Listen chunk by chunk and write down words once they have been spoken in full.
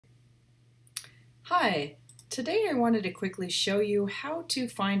Hi, today I wanted to quickly show you how to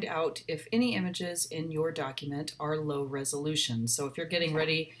find out if any images in your document are low resolution. So if you're getting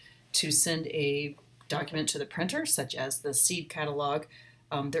ready to send a document to the printer, such as the seed catalog,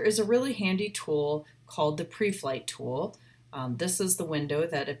 there is a really handy tool called the Preflight tool. This is the window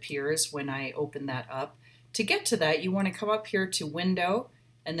that appears when I open that up. To get to that, you want to come up here to Window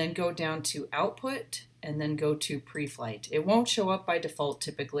and then go down to Output and then go to Preflight. It won't show up by default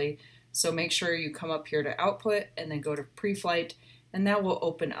typically, so make sure you come up here to Output and then go to Preflight, and that will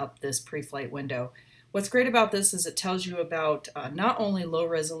open up this Preflight window. What's great about this is it tells you about not only low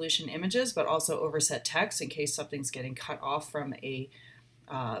resolution images, but also overset text in case something's getting cut off from a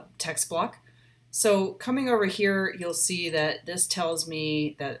text block. So coming over here, you'll see that this tells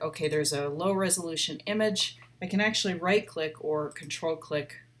me that, okay, there's a low resolution image. I can actually right click or control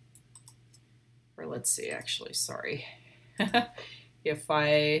click, or let's see, actually, sorry. If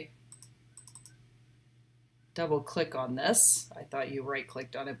I double click on this, I thought you right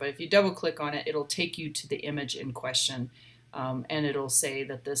clicked on it, but if you double click on it, it'll take you to the image in question, and it'll say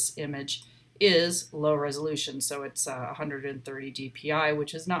that this image is low resolution, so it's 130 dpi,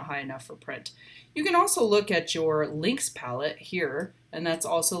 which is not high enough for print. You can also look at your links palette here, and that's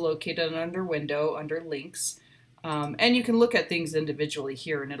also located under Window, under Links. And you can look at things individually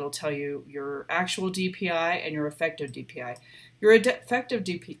here, and it'll tell you your actual DPI and your effective DPI. Your effective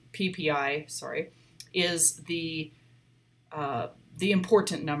PPI, is the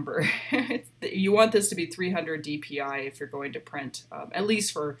important number. You want this to be 300 dpi if you're going to print, at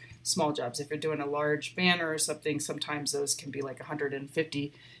least for small jobs. If you're doing a large banner or something, sometimes those can be like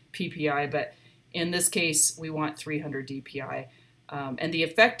 150 ppi, but in this case we want 300 dpi. And the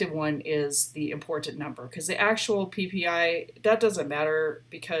effective one is the important number, because the actual PPI, that doesn't matter,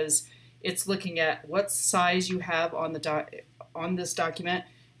 because it's looking at what size you have on the on this document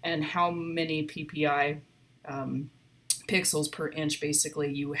and how many PPI pixels per inch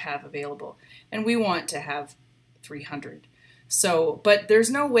basically you have available. And we want to have 300. So, but there's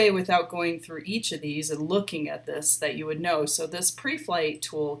no way without going through each of these and looking at this that you would know. So this Preflight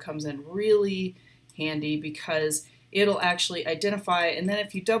tool comes in really handy because it'll actually identify, and then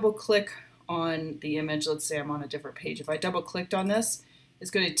if you double click on the image, let's say I'm on a different page, if I double clicked on this,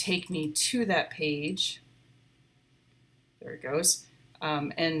 it's going to take me to that page. There it goes.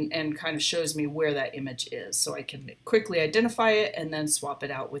 And kind of shows me where that image is, so I can quickly identify it and then swap it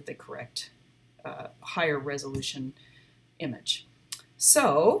out with the correct higher resolution image.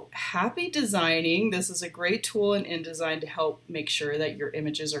 So happy designing. This is a great tool in InDesign to help make sure that your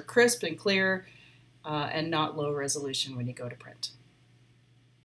images are crisp and clear and not low resolution when you go to print.